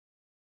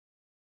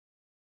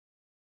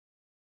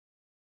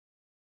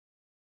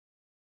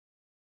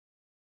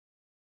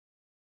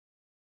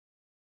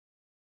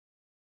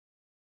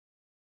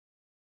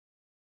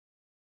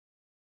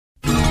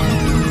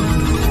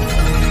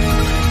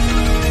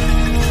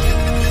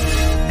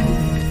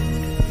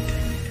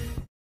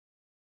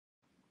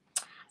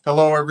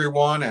Hello,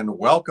 everyone, and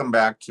welcome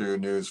back to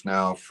News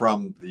Now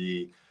from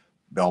the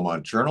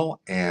Belmont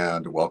Journal.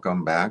 And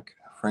welcome back,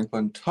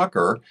 Franklin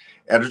Tucker,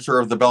 editor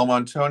of the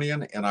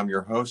Belmontonian, and I'm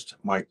your host,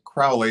 Mike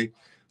Crowley.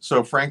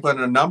 So,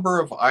 Franklin, a number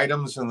of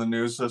items in the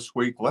news this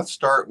week. Let's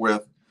start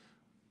with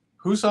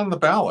who's on the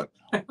ballot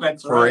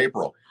That's for right.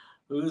 April.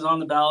 Who's on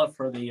the ballot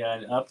for the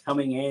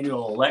upcoming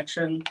annual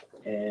election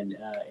and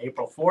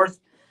April 4th?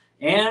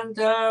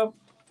 And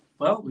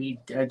we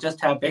just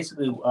have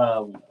basically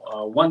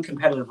one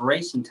competitive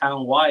race in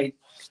townwide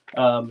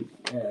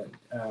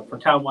for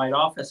townwide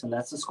office, and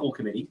that's the school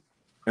committee.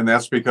 And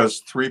that's because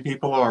three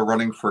people are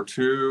running for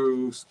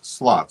two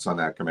slots on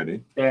that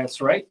committee.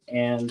 That's right.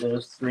 And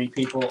those three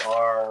people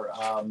are.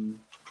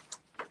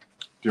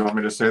 Do you want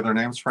me to say their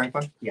names,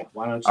 Franklin? Yeah,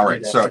 why don't you All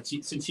right, do that, so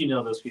since you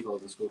know those people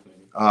at the school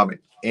committee.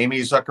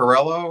 Amy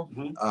Zuccarello,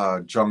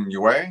 Jung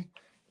Yue,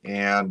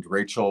 and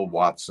Rachel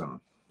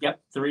Watson. Yep,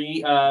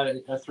 three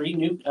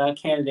new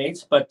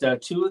candidates, but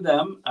two of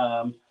them,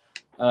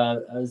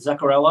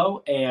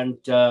 Zuccarello and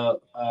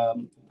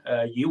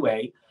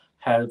Yue,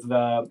 have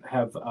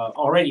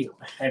already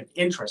had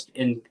interest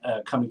in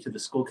coming to the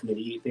school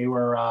committee. They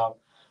were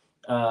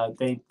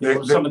they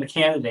were some of the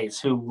candidates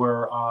who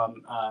were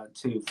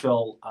to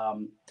fill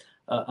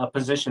a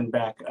position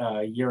back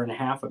a year and a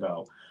half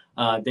ago.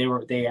 They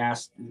were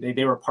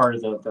part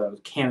of the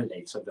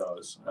candidates of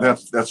those.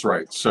 That's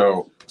right.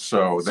 So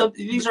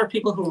these are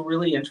people who are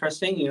really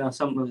interesting. You know,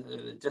 some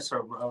just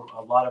a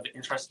lot of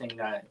interesting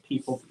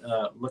people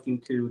looking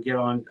to get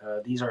on.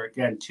 These are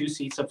again 2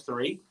 seats of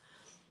 3,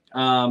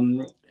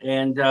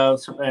 and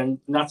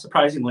not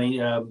surprisingly,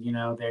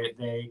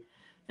 they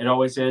it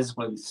always is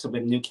with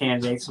new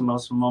candidates, and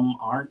most of them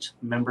aren't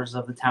members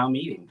of the town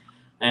meeting.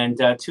 And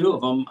 2 of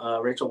them,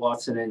 Rachel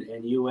Watson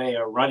and UA,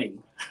 are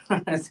running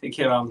to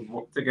get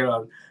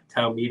on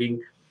town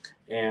meeting,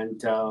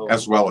 and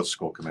as well as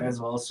school committee.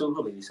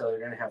 So they're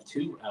going to have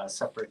 2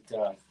 separate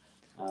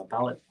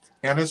ballot.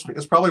 And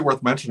it's probably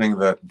worth mentioning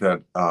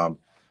that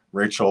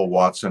Rachel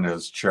Watson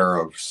is chair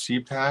of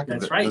CPAC.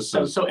 That's right.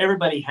 So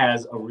everybody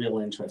has a real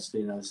interest,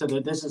 So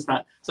this is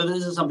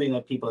something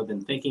that people have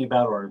been thinking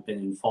about or have been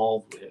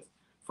involved with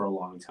for a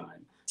long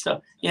time.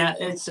 So yeah,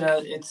 it's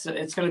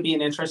going to be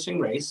an interesting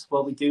race.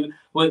 What we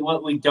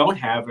don't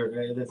have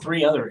are the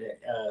 3 other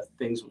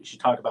things we should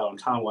talk about on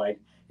townwide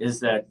is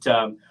that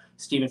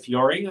Stephen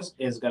Fiore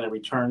is going to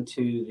return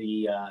to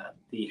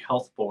the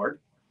health board.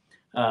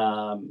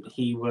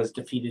 He was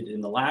defeated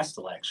in the last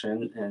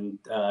election, and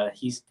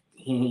he's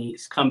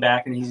come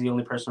back, and he's the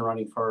only person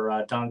running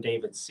for Don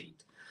David's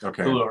seat.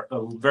 Okay. Who are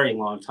a very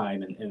long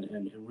time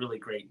and really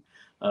great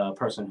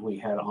person who we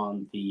had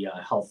on the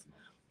health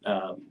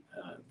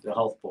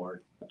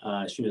board.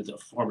 She was a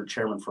former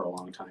chairman for a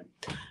long time,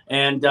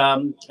 and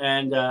on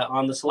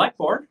the select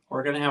board,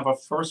 we're going to have our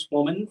first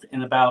woman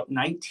in about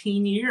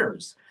 19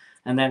 years,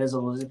 and that is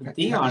Elizabeth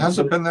Dion. Has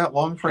it been that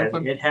long,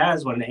 Franklin? It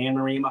has. When Anne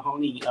Marie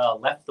Mahoney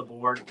left the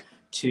board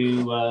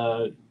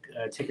to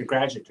take a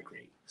graduate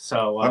degree.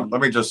 So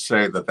let me just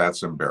say that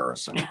that's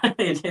embarrassing.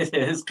 It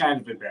is kind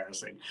of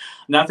embarrassing.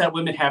 Not that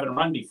women haven't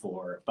run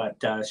before, but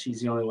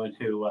she's the only one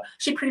who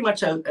she pretty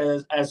much,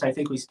 as I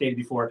think we stated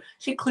before,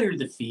 she cleared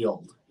the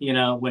field.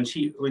 When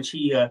she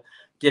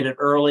did it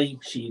early,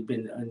 she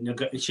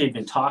had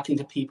been talking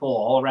to people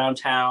all around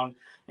town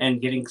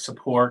and getting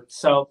support.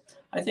 So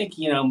I think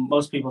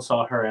most people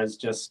saw her as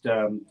just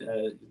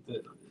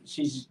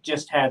she's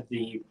just had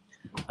the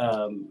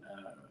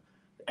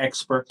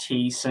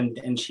expertise,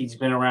 and she's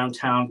been around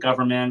town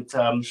government.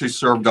 She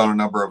served on a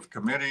number of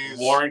committees.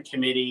 Warrant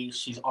committee.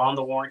 She's on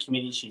the warrant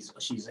committee. She's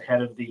the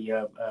head of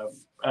the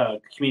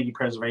community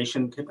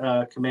preservation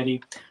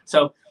committee.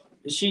 So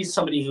she's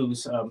somebody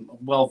who's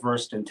well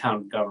versed in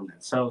town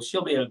government. So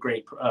she'll be a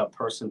great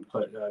person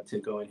to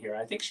go in here.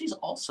 I think she's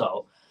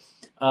also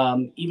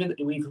even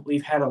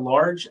we've had a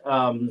large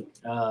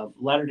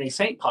Latter-day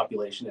Saint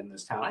population in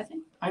this town.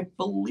 I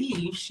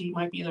believe she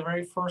might be the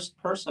very first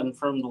person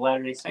from the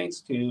Latter-day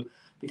Saints to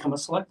become a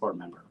select board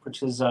member,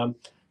 which is kind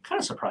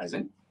of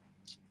surprising.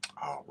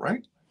 All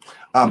right.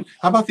 How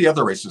about the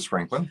other races,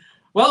 Franklin?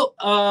 Well,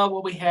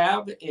 what we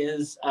have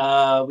is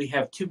we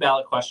have 2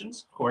 ballot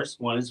questions. Of course,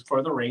 one is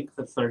for the rink,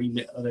 it's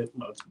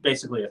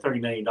basically a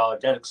 $30 million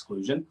debt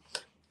exclusion.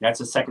 That's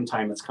the second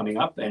time it's coming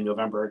up. In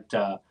November,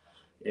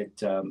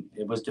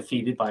 it was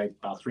defeated by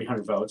about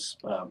 300 votes,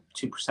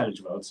 2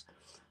 percentage votes,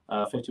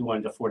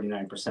 51 to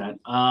 49%.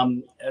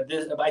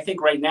 I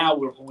think right now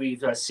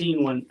we've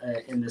seen one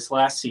in this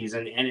last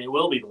season, and it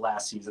will be the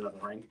last season of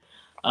the rink,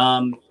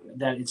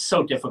 that it's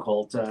so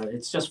difficult.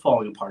 It's just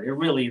falling apart. It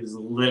really is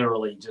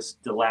literally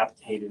just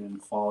dilapidated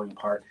and falling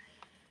apart.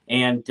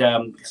 And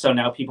so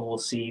now people will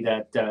see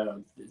that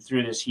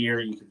through this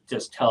year, you can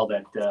just tell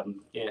that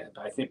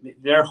I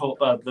think their hope,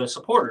 the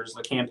supporters,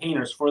 the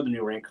campaigners for the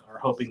new rink are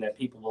hoping that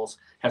people will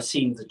have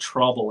seen the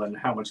trouble and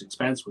how much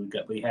expense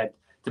we had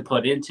to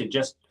put into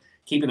just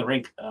keeping the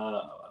rink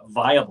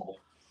viable.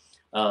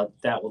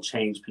 That will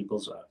change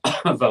people's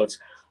votes.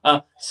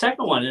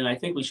 Second one, and I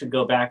think we should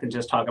go back and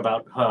just talk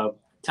about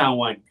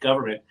townwide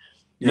government,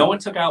 No one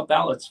took out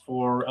ballots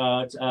for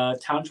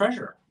town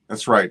treasurer.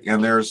 That's right.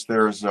 And there's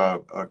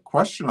a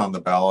question on the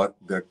ballot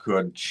that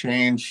could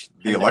change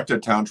the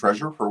elected town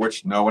treasurer, for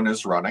which no one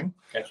is running.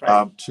 That's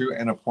right. To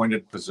an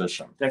appointed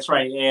position. That's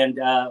right. And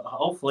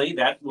hopefully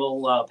that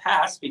will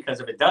pass, because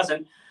if it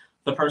doesn't,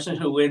 the person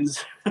who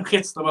wins, who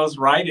gets the most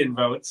write-in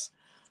votes,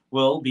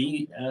 will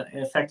be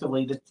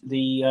effectively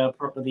the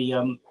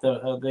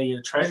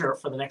treasurer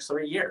for the next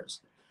 3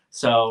 years.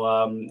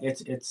 So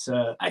it's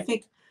I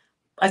think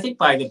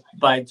by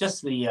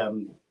just the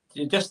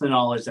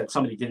knowledge that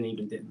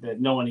that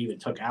no one even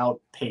took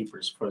out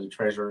papers for the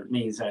treasurer,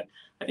 means that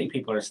I think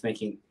people are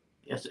thinking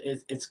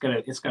it's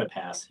gonna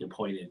pass the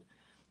appointed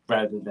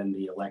rather than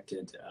the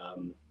elected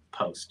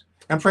post.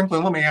 And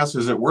Franklin, let me ask: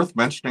 is it worth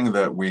mentioning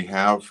that we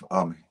have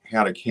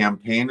had a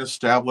campaign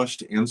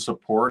established in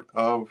support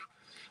of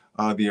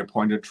the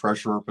appointed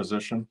treasurer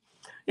position?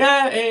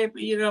 Yeah,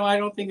 I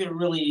don't think it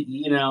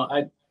really.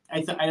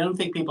 I don't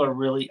think people are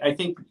really. I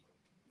think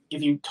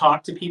if you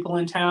talk to people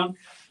in town,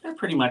 they're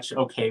pretty much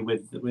okay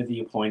with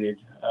the appointed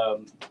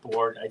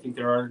board. I think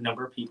there are a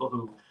number of people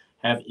who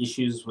have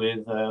issues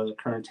with the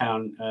current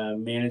town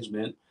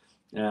management,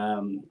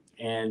 and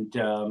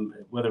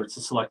whether it's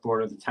the select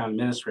board or the town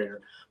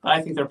administrator. But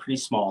I think they're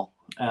pretty small.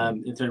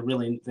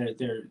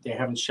 They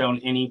haven't shown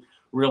any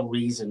real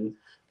reason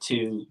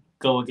to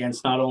go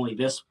against not only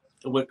this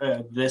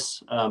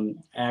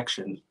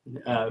action,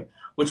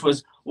 which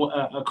was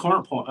a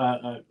cornerstone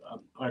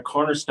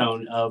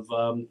of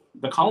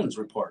the Collins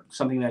report,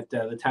 something that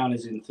the town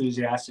is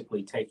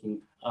enthusiastically taking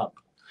up.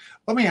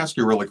 Let me ask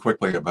you really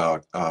quickly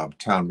about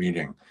town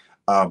meeting.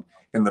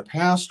 In the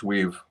past,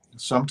 we've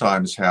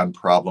sometimes had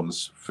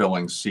problems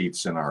filling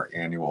seats in our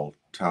annual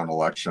town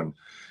election.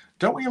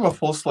 Don't we have a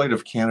full slate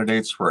of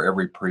candidates for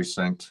every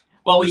precinct?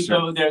 Well,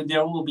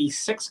 there will be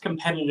 6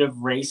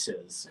 competitive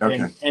races,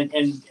 okay.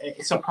 and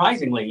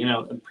surprisingly,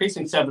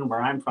 precinct 7,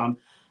 where I'm from,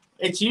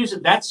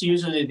 that's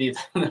usually the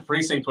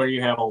precinct where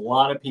you have a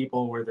lot of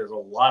people, where there's a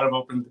lot of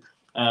open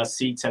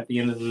seats at the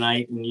end of the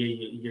night, and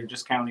you're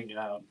just counting,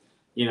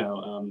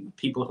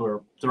 people who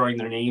are throwing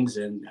their names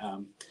in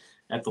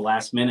at the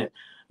last minute.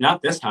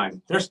 Not this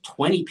time. There's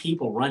 20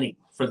 people running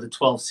for the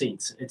 12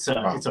 seats. It's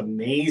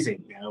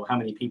amazing, how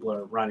many people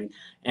are running,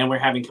 and we're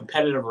having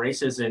competitive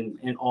races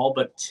in all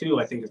but 2.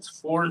 I think it's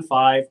 4 and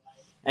 5,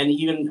 and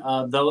even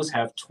those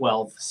have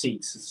 12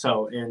 seats.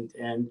 So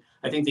and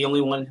I think the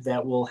only one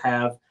that will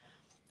have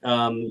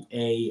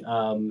a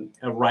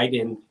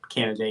write-in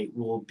candidate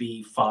will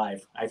be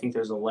 5. I think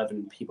there's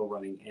 11 people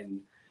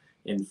running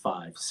in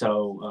 5.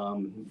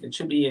 So it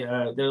should be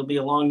there'll be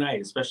a long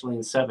night, especially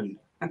in 7,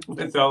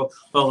 with all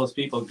those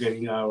people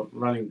getting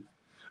running.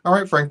 All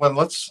right, Franklin,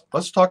 let's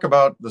talk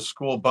about the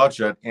school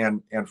budget.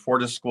 And for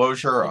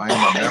disclosure, I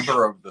am a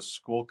member of the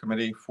school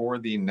committee for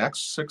the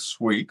next 6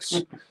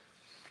 weeks.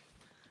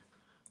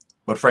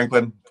 But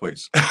Franklin,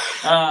 please.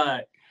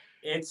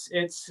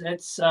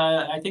 It's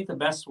I think the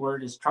best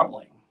word is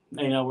troubling.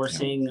 We're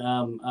seeing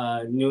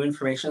new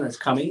information that's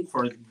coming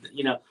for,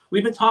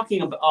 we've been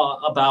talking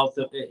about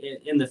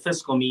in the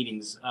fiscal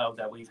meetings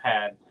that we've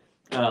had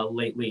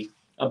lately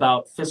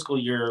about fiscal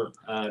year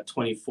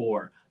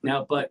 24.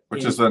 Now,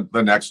 which is the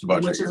next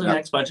budget. Which is the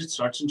next budget,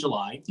 starts in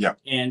July. Yeah.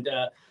 And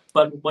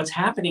but what's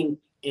happening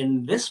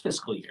in this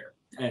fiscal year,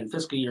 and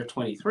fiscal year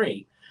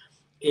 23,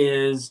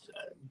 is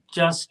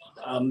just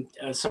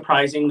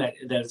surprising that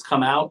it's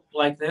come out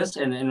like this.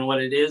 And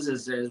what it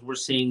is we're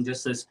seeing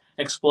just this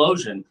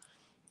explosion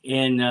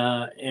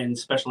in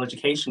special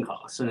education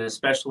costs, and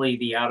especially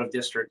the out of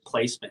district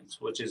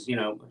placements, which is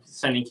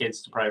sending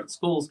kids to private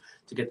schools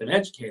to get them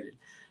educated,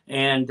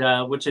 and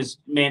which is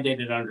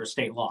mandated under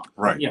state law.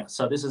 Right. Yeah.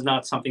 So this is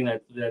not something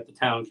that the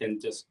town can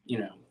just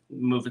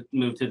move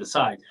to the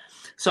side.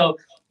 So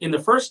in the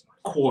first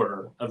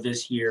quarter of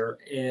this year,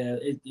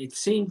 it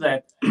seemed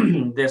that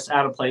this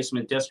out of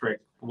placement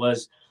district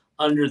was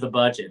under the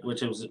budget,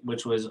 which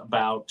was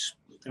about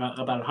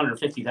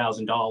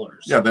 $150,000.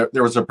 Yeah,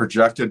 there was a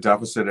projected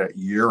deficit at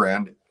year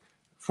end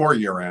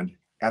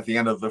at the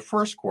end of the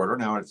first quarter.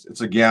 Now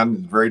it's again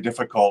very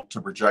difficult to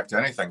project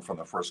anything from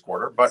the first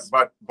quarter, but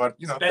spend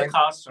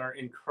costs are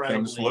incredibly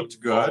things looked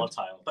good.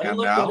 Volatile. But and it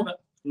looked good.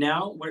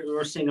 Now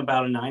we're seeing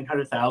about a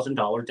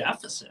 $900,000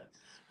 deficit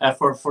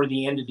for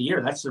the end of the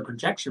year. That's the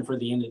projection for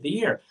the end of the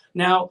year.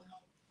 Now,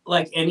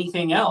 like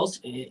anything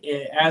else,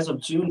 as of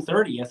June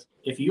 30th,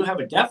 if you have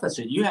a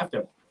deficit, you have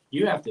to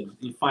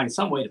find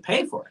some way to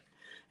pay for it.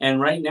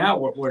 And right now,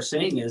 what we're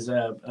seeing is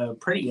a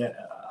pretty an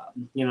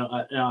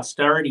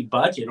austerity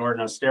budget, or an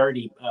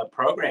austerity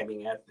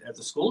programming at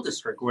the school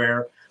district,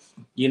 where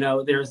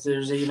there's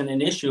even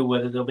an issue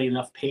whether there'll be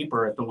enough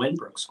paper at the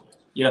Winbrook school.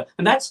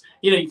 And that's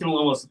you can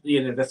almost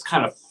that's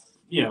kind of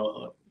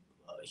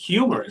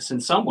humorous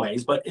in some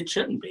ways, but it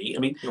shouldn't be. I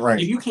mean, right.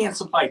 If you can't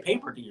supply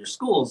paper to your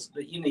schools,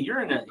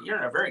 you're in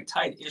a very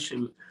tight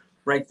issue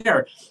right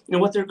there.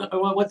 What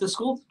the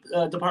school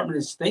department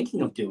is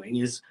thinking of doing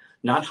is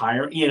not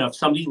hiring. If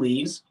somebody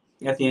leaves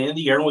at the end of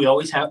the year, and we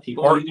always have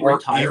people or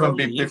retire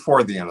even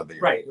before the end of the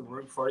year, right?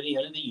 Before the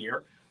end of the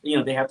year,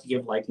 they have to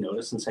give like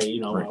notice and say,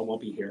 Right. I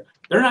won't be here.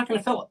 They're not going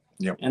to fill it.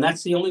 Yep. And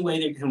that's the only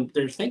way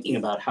they're thinking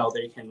about how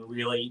they can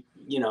really,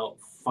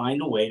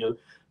 find a way to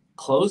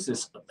close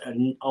this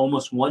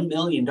almost $1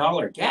 million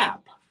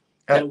gap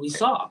that we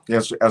saw.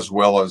 As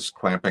well as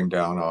clamping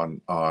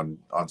down on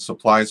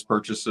supplies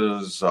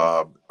purchases,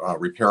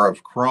 repair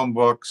of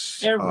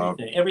Chromebooks,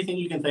 everything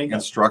you can think of.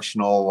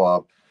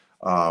 instructional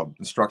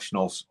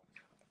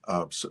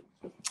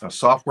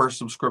software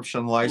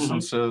subscription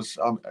licenses.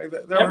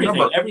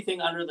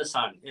 Everything under the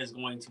sun is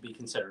going to be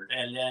considered,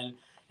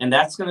 and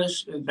that's going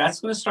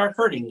to start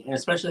hurting, and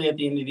especially at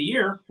the end of the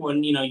year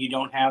when you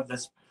don't have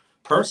this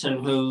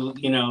person who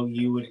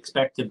you would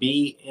expect to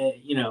be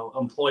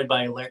employed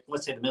by,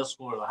 let's say, the middle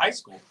school or the high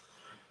school.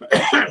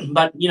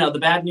 But the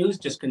bad news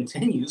just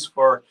continues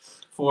for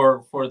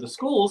the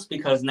schools,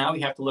 because now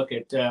we have to look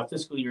at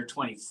fiscal year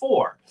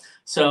 24.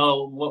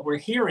 So what we're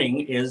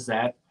hearing is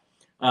that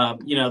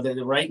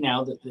that right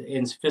now that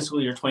in fiscal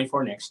year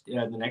 24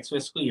 the next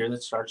fiscal year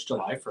that starts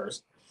July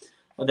 1st,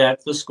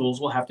 that the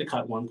schools will have to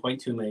cut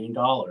 $1.2 million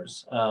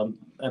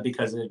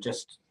because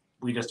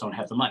we just don't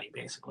have the money,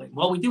 basically.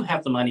 Well, we do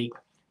have the money,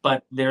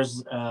 but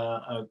there's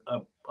a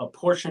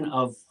portion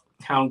of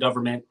town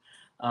government,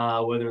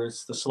 whether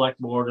it's the select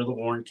board or the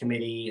warrant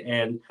committee,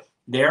 and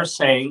they're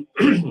saying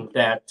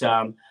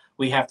that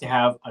we have to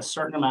have a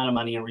certain amount of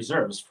money in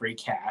reserves, free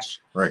cash,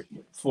 right,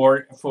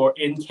 for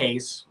in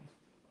case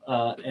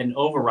an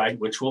override,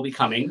 which will be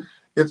coming.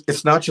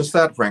 It's not just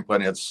that,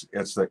 Franklin. It's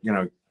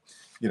that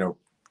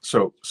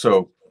so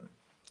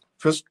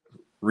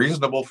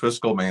reasonable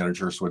fiscal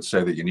managers would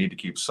say that you need to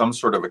keep some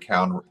sort of a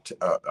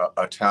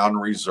town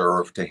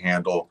reserve to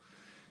handle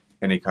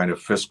any kind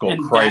of fiscal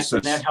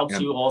crisis. That helps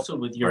you also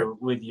with your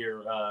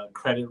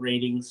credit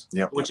ratings,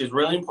 yep, which is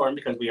really important,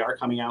 because we are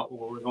coming out.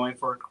 We're going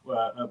for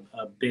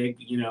a big,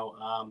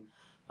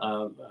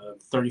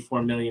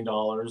 $34 million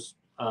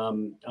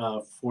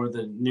for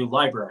the new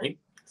library.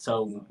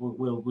 So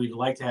we'd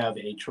like to have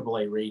a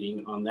AAA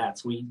rating on that.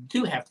 So we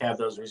do have to have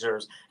those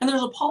reserves. And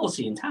there's a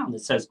policy in town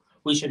that says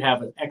we should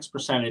have an X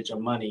percentage of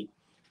money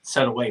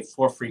set away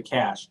for free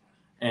cash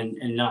and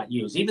not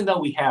use. Even though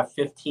we have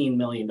 $15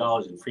 million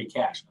in free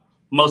cash,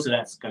 most of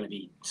that's going to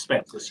be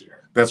spent this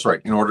year. That's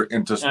right. In order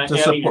to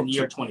support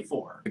year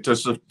 24, to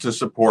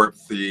support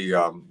the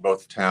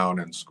both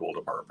town and school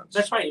departments.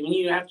 That's right. I mean,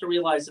 you have to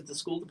realize that the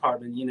school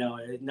department,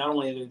 not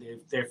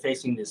only they're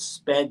facing this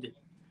sped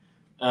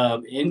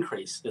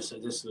increase. This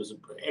was an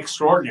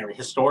extraordinary,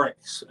 historic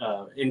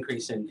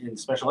increase in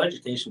special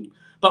education.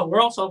 But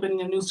we're also opening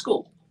a new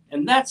school,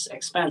 and that's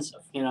expensive.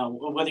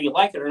 Whether you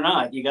like it or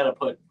not, you got to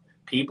put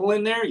people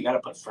in there. You got to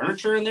put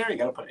furniture in there. You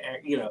got to put,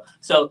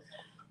 So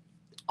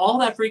all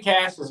that free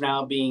cash is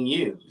now being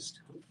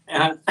used,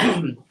 but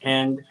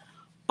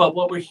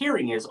what we're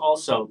hearing is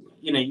also,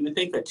 you would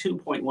think that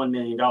 $2.1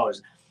 million.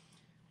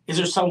 Is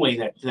there some way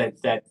that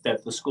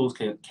the schools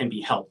can be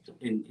helped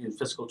in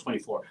fiscal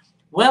 24?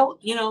 Well,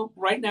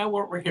 right now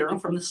what we're hearing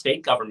from the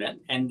state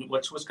government, and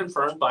which was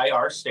confirmed by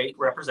our state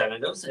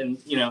representatives, and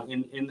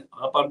in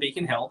up on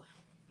Beacon Hill,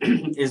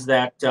 is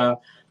that due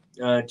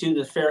to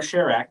the Fair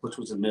Share Act, which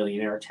was a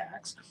millionaire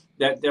tax,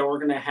 that we're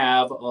going to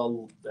have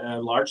a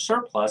large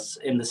surplus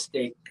in the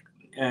state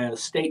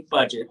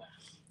budget,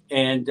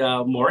 and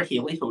Maura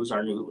Healey, who is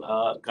our new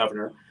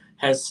governor,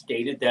 has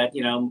stated that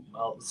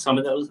some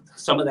of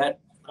that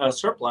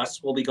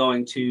surplus will be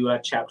going to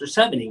Chapter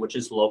 70, which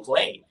is local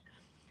aid.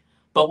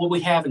 But what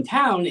we have in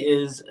town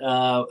is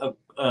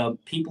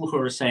people who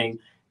are saying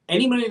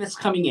any money that's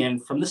coming in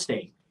from the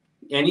state,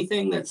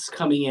 anything that's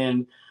coming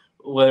in,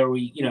 whether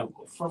we,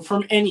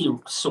 from any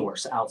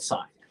source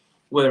outside,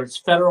 whether it's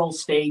federal,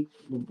 state,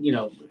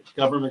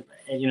 government,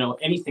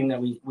 anything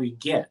that we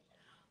get,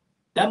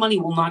 that money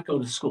will not go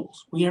to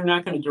schools. We are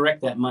not going to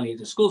direct that money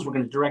to schools. We're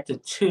going to direct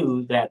it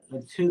to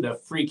the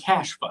free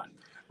cash fund.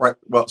 Right.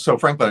 Well, so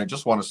Franklin, I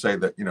just want to say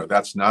that,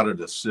 that's not a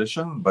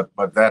decision, but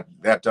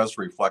that does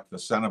reflect the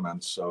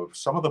sentiments of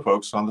some of the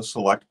folks on the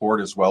select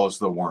board as well as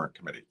the warrant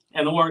committee.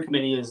 And the warrant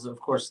committee is, of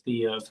course,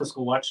 the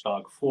fiscal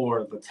watchdog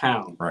for the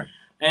town. Right.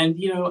 And,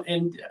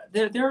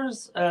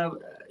 there's, and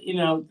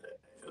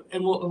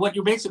what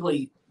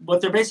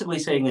they're basically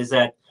saying is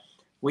that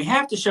we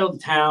have to show the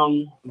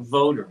town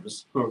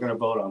voters who are going to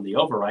vote on the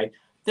override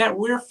that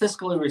we're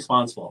fiscally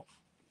responsible.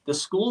 The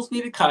schools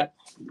need a cut.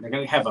 They're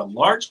going to have a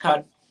large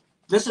cut.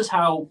 This is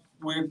how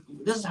we're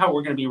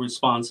going to be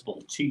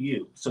responsible to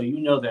you. So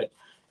that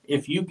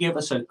if you give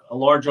us a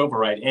large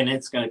override, and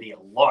it's going to be a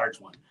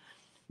large one,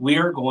 we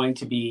are going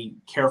to be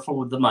careful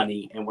with the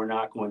money, and we're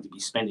not going to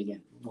be spending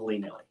it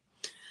willy-nilly.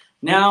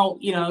 Now,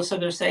 so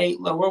they're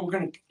saying, well, we're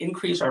going to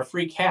increase our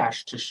free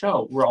cash to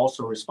show we're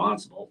also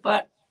responsible.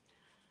 But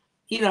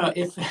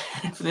if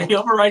the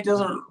override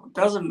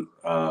doesn't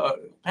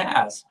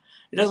pass,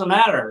 it doesn't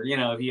matter.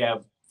 If you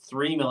have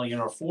 $3 million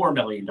or $4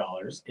 million,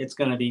 it's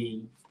going to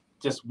be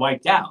just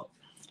wiped out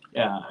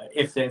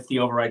if the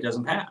override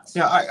doesn't pass.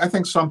 Yeah, I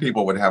think some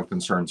people would have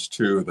concerns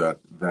too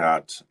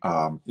that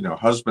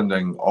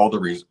husbanding all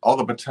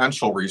the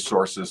potential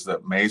resources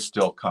that may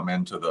still come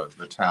into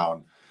the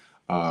town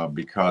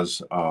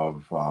because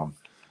of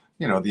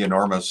the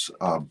enormous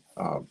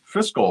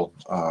fiscal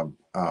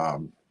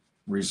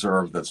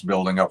reserve that's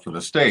building up for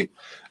the state,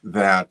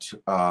 that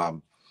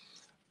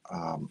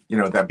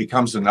that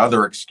becomes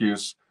another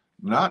excuse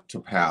not to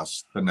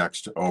pass the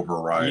next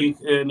override.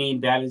 I mean,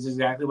 that is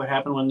exactly what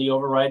happened when the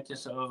override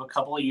just of a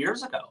couple of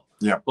years ago.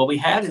 Yeah. What we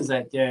had is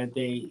that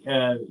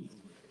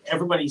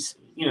everybody's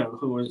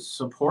who was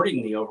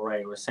supporting the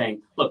override was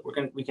saying, look,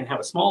 we can have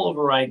a small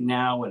override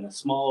now and a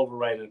small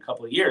override in a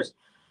couple of years.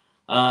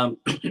 And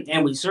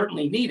we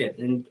certainly need it.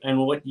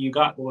 And what you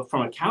got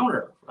from a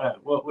counter,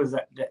 what was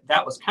that?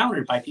 That was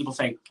countered by people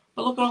saying,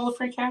 but look at all the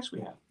free cash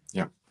we have.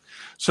 Yeah.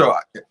 So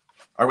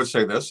I would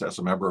say this as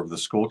a member of the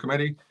school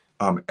committee,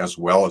 as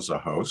well as a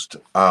host,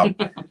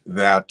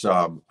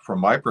 that from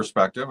my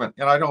perspective, and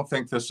I don't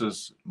think this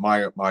is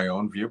my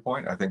own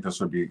viewpoint, I think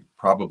this would be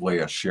probably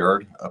a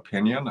shared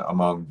opinion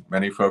among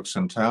many folks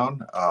in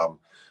town,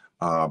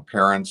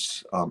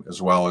 parents,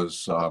 as well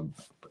as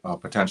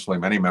potentially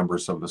many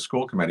members of the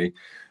school committee,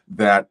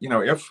 that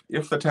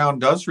if the town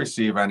does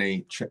receive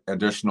any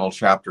additional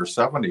Chapter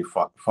 70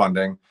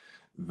 funding,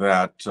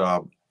 that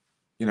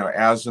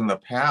as in the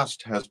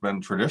past has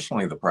been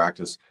traditionally the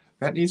practice,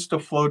 that needs to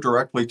flow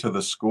directly to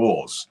the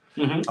schools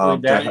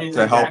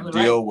to help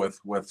deal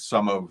with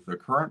some of the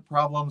current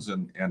problems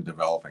and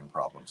developing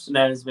problems. And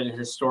that has been a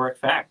historic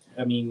fact.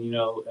 I mean,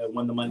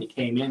 when the money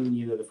came in,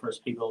 the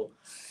first people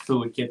who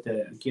would get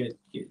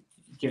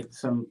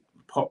some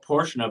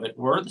portion of it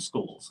were the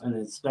schools, and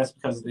that's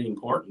because of the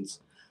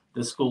importance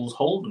the schools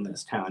hold in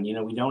this town.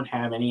 We don't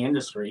have any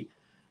industry,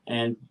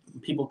 and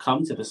people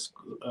come to this.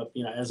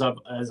 As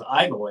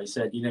I've always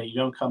said, you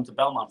don't come to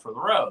Belmont for the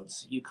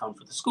roads, you come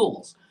for the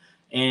schools.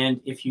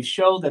 And if you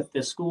show that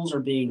the schools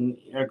are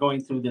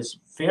going through this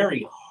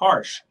very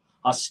harsh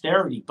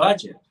austerity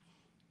budget,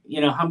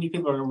 how many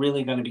people are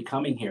really going to be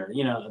coming here?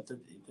 The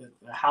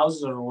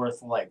houses are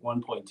worth like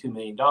 $1.2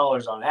 million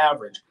on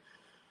average.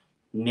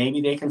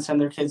 Maybe they can send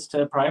their kids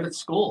to private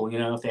school,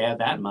 if they have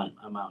that amount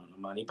of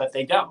money, but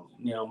they don't.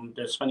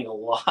 They're spending a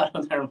lot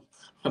of their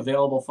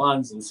available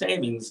funds and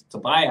savings to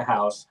buy a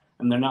house,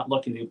 and they're not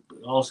looking to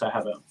also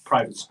have a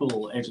private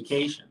school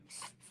education.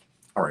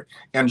 All right.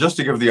 And just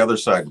to give the other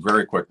side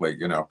very quickly,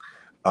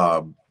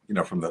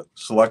 from the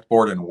select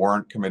board and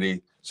warrant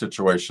committee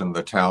situation,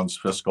 the town's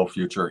fiscal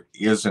future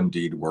is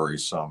indeed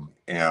worrisome.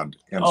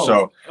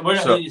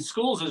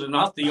 Schools is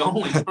not the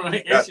only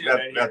issue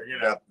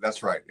here.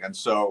 That's right. And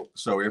so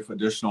if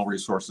additional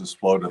resources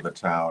flow to the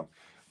town,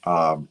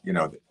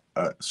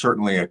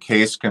 certainly a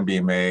case can be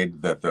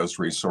made that those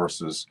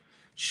resources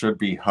should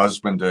be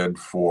husbanded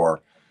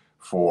for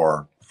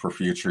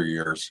future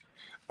years.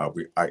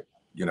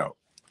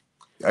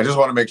 I just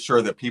want to make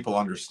sure that people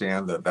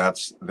understand that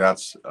that's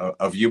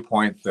a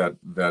viewpoint that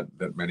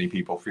many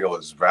people feel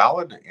is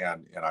valid,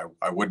 and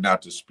I would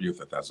not dispute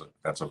that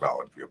that's a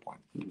valid viewpoint.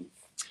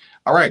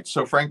 All right,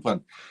 so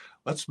Franklin,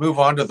 let's move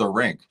on to the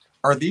rink.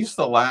 Are these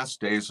the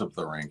last days of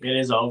the rink? It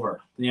is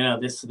over.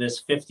 This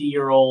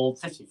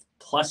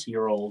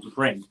 50-plus-year-old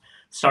rink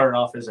started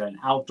off as an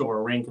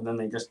outdoor rink, and then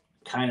they just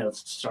kind of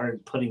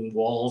started putting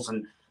walls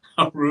and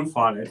a roof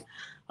on it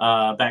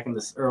back in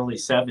the early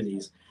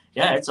 70s.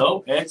 Yeah, these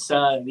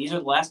are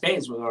the last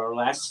days. Our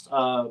last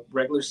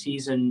regular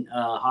season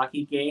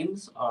hockey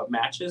games,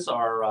 matches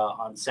are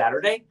on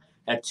Saturday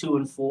at 2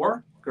 and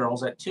 4.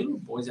 Girls at 2,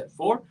 boys at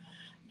 4.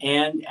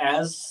 And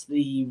as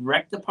the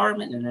rec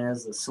department and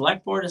as the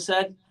select board has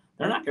said,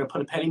 they're not going to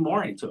put a penny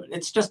more into it.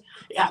 It's just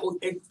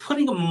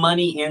putting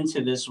money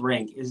into this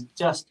rink is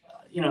just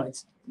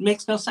it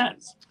makes no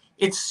sense.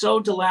 It's so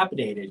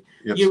dilapidated.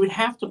 Yes. You'd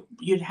have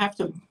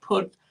to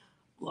put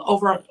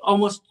over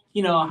almost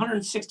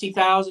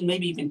 $160,000,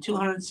 maybe even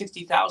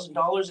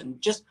 $260,000,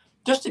 and just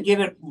to get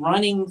it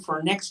running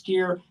for next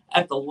year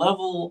at the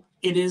level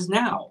it is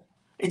now.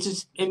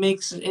 It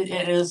makes it,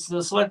 as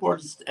the select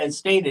board has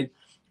stated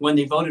when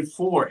they voted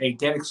for a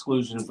debt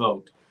exclusion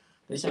vote.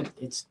 They said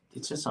it's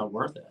just not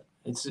worth it.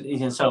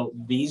 So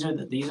these are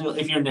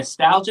if you're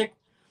nostalgic,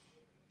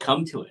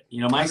 come to it.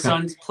 My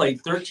son's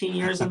played 13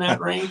 years in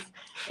that rink,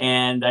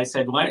 and I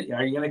said, "What?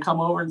 Are you going to come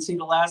over and see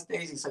the last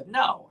days?" He said,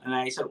 "No." And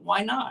I said,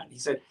 "Why not?" He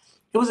said,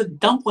 "It was a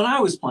dump when I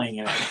was playing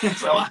in it,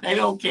 so I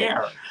don't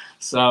care."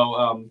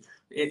 So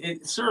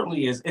it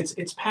certainly is.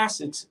 It's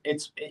past.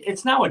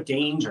 It's now a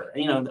danger.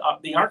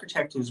 The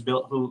architect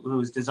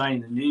who's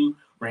designing the new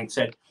rink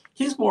said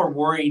he's more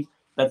worried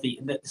that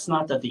it's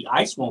not that the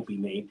ice won't be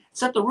made;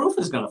 it's that the roof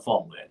is going to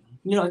fall in.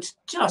 It's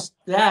just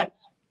that.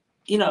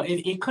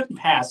 It couldn't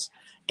pass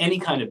any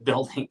kind of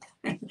building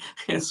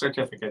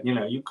certificate.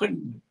 You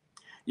couldn't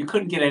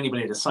get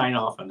anybody to sign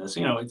off on this.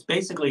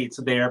 It's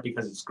there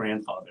because it's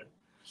grandfathered.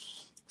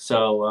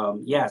 So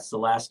it's the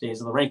last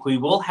days of the rink. We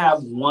will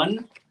have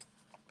one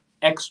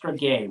extra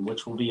game,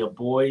 which will be a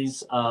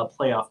boys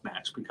playoff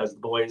match because the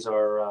boys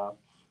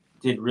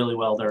did really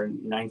well. They're in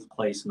 9th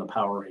place in the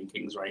power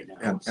rankings right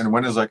now. And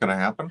when is that going to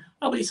happen?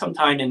 It'll be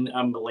sometime in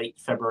late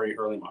February,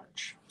 early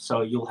March.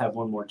 So you'll have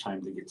one more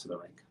time to get to the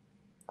rink.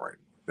 Right.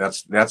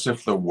 That's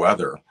if the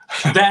weather.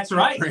 That's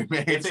right.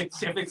 remains.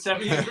 If it's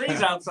 70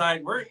 degrees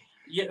outside,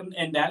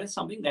 and that is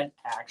something that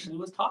actually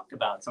was talked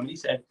about. Somebody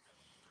said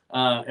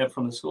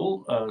from the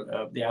school,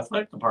 the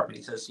athletic department,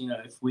 he says,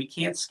 if we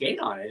can't skate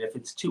on it, if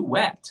it's too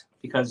wet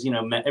because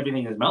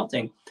everything is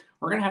melting,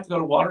 we're gonna have to go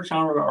to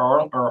Watertown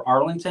or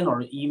Arlington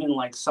or even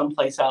like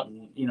someplace out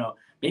in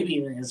maybe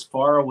even as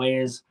far away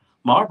as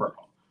Marlboro.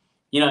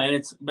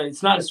 But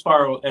it's not as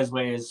far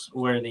away as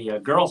where the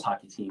girls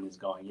hockey team is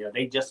going.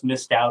 They just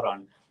missed out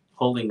on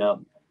holding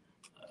up.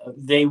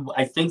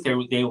 I think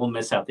they will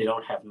miss out. They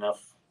don't have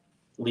enough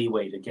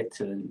leeway to get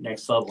to the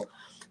next level.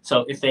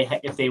 So if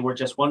they were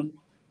just one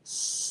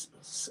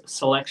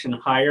selection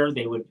higher,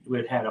 they would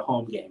have had a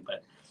home game.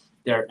 But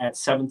they're at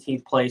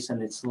 17th place,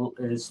 and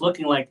it's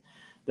looking like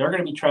they're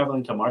going to be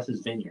traveling to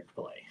Martha's Vineyard to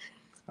play.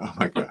 Oh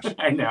my gosh!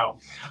 I know.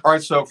 All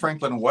right, so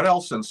Franklin, what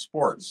else in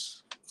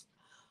sports?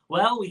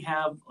 Well, we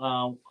have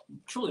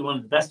truly one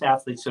of the best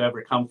athletes to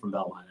ever come from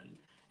Belmont,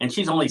 and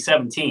she's only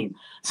 17,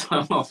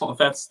 so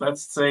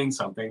that's saying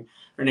something.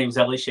 Her name's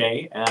Ellie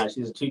Shea.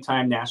 She's a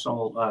two-time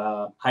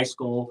national high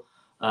school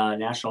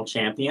national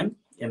champion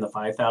in the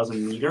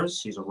 5,000 meters.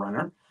 She's a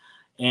runner,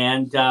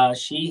 and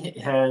she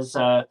has.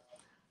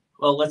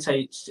 Let's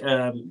say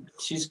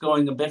she's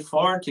going a bit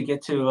far to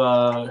get to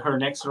her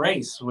next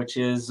race, which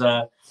is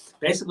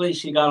basically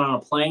she got on a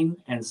plane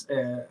and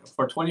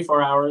for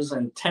 24 hours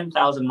and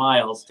 10,000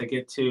 miles to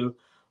get to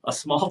a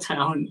small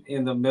town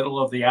in the middle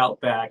of the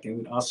outback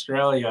in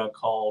Australia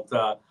called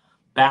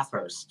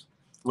Bathurst,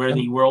 where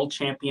the world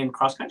champion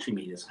cross country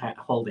meet is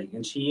holding,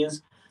 and she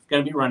is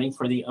going to be running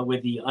for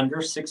with the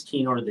under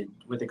 16 or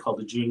what they call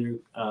the junior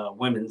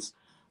women's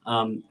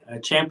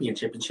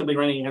championship, and she'll be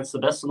running against the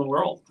best in the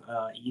world,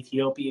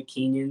 Ethiopia,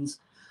 Kenyans,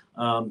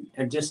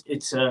 and just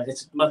it's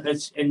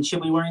and she'll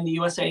be wearing the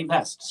USA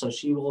vest, so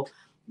she will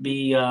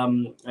be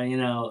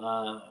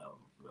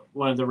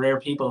one of the rare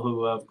people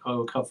who have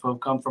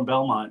come from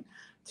Belmont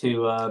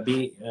to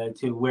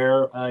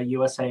wear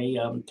USA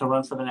to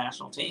run for the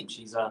national team.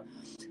 She's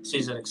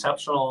an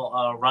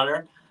exceptional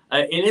runner.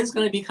 It is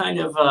going to be kind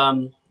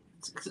of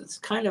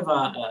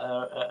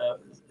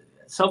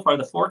so far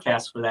the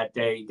forecast for that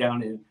day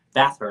down in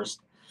Bathurst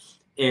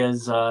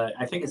is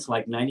I think it's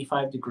like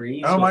 95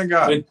 degrees. Oh my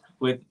God!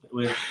 With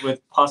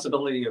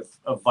possibility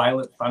of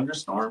violent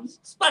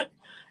thunderstorms, but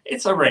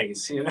it's a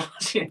race,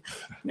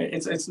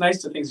 It's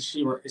nice to think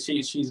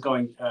she's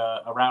going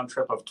a round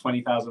trip of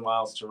 20,000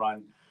 miles to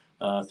run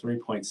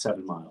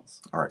 3.7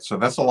 miles. All right, so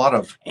that's a lot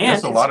of air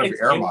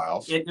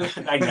miles.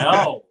 I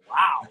know.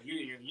 Wow,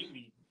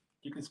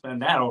 you can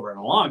spend that over in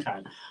a long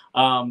time.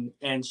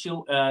 And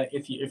she'll,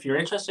 if you're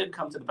interested,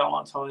 come to the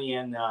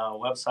Belmontonian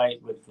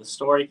website with the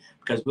story,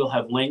 because we'll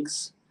have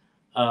links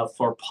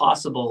for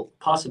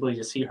possibly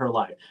to see her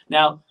live.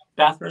 Now,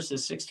 Bathurst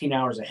is 16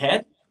 hours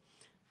ahead,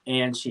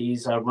 and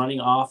she's running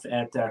off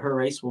at her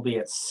race will be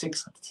at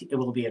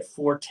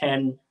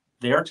 4:10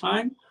 their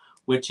time,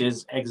 which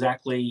is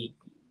exactly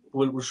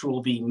which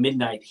will be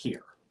midnight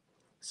here.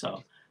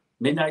 So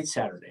midnight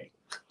Saturday.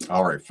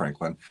 All right,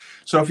 Franklin.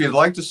 So if you'd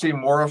like to see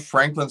more of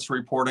Franklin's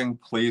reporting,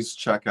 please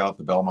check out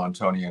the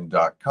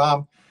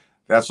Belmontonian.com.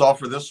 That's all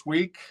for this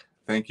week.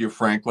 Thank you,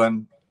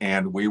 Franklin,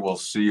 and we will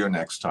see you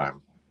next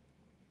time.